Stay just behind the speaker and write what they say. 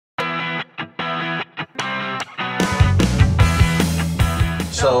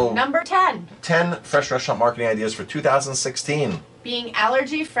So number 10. 10 fresh restaurant marketing ideas for 2016. Being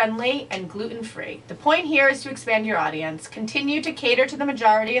allergy friendly and gluten free. The point here is to expand your audience, continue to cater to the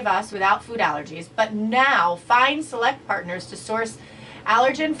majority of us without food allergies, but now find select partners to source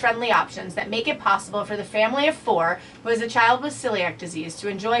allergen friendly options that make it possible for the family of 4 who has a child with celiac disease to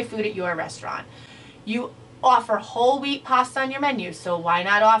enjoy food at your restaurant. You offer whole wheat pasta on your menu, so why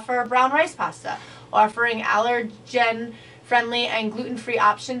not offer brown rice pasta? Offering allergen friendly and gluten-free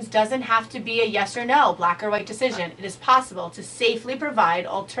options doesn't have to be a yes or no, black or white decision. It is possible to safely provide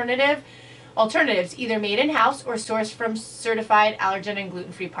alternatives either made in-house or sourced from certified allergen and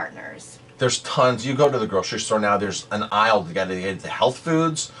gluten-free partners. There's tons. You go to the grocery store now, there's an aisle dedicated to health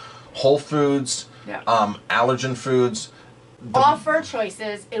foods, whole foods, allergen foods. Offer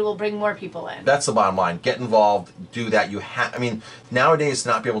choices. It will bring more people in. That's the bottom line. Get involved. Do that. I mean, nowadays, to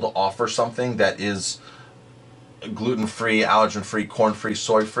not be able to offer something that is gluten-free, allergen-free, corn-free,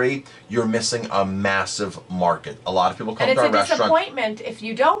 soy-free, you're missing a massive market. A lot of people come to our restaurant. And it's a disappointment if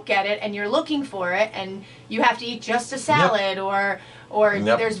you don't get it and you're looking for it and you have to eat just a salad or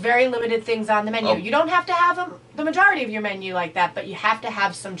there's very limited things on the menu. You don't have to have the majority of your menu like that, but you have to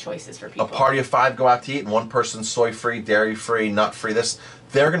have some choices for people. A party of 5 go out to eat and one person's soy-free, dairy-free, nut-free.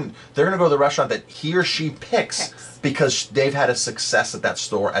 They're gonna go to the restaurant that he or she picks because they've had a success at that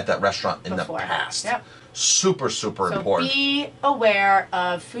store, at that restaurant in the past. Yep. Super important. So be aware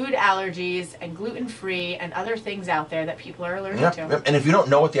of food allergies and gluten-free and other things out there that people are allergic to. And if you don't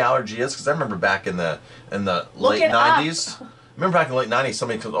know what the allergy is, because I remember back in the late 90s,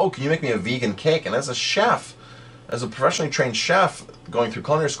 somebody goes, "Oh, can you make me a vegan cake?" And as a chef, as a professionally trained chef going through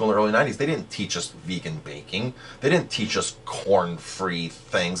culinary school in the early 90s, they didn't teach us vegan baking. They didn't teach us corn-free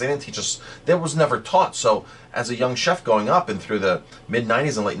things. They didn't teach us, that was never taught. So as a young chef going up and through the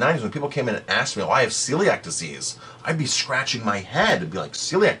mid-90s and late 90s, when people came in and asked me, "Oh, I have celiac disease," I'd be scratching my head and be like,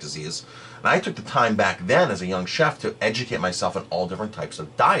 "Celiac disease?" And I took the time back then as a young chef to educate myself on all different types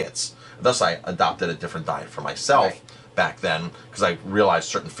of diets. Thus, I adopted a different diet for myself back then because I realized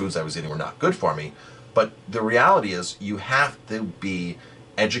certain foods I was eating were not good for me. But the reality is you have to be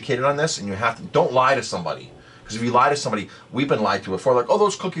educated on this, and you have to, don't lie to somebody. Because if you lie to somebody, we've been lied to before, like, "Oh,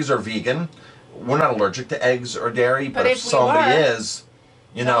 those cookies are vegan." We're not allergic to eggs or dairy, but if somebody is,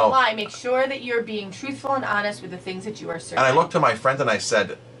 you know. Don't lie. Make sure that you're being truthful and honest with the things that you are serving. And I looked to my friend and I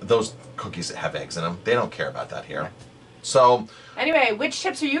said, "Those cookies that have eggs in them, they don't care about that here." So. Anyway, which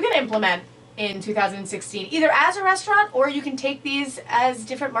tips are you going to implement in 2016? Either as a restaurant, or you can take these as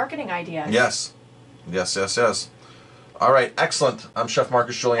different marketing ideas. Yes. Yes. All right, excellent. I'm Chef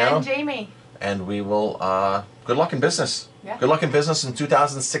Marcus Giuliano. And Jamie. And we will, good luck in business. Yeah. Good luck in business in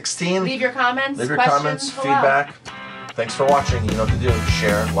 2016. Leave your comments, feedback. Thanks for watching. You know what to do.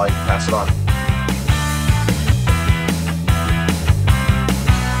 Share, like, pass it on.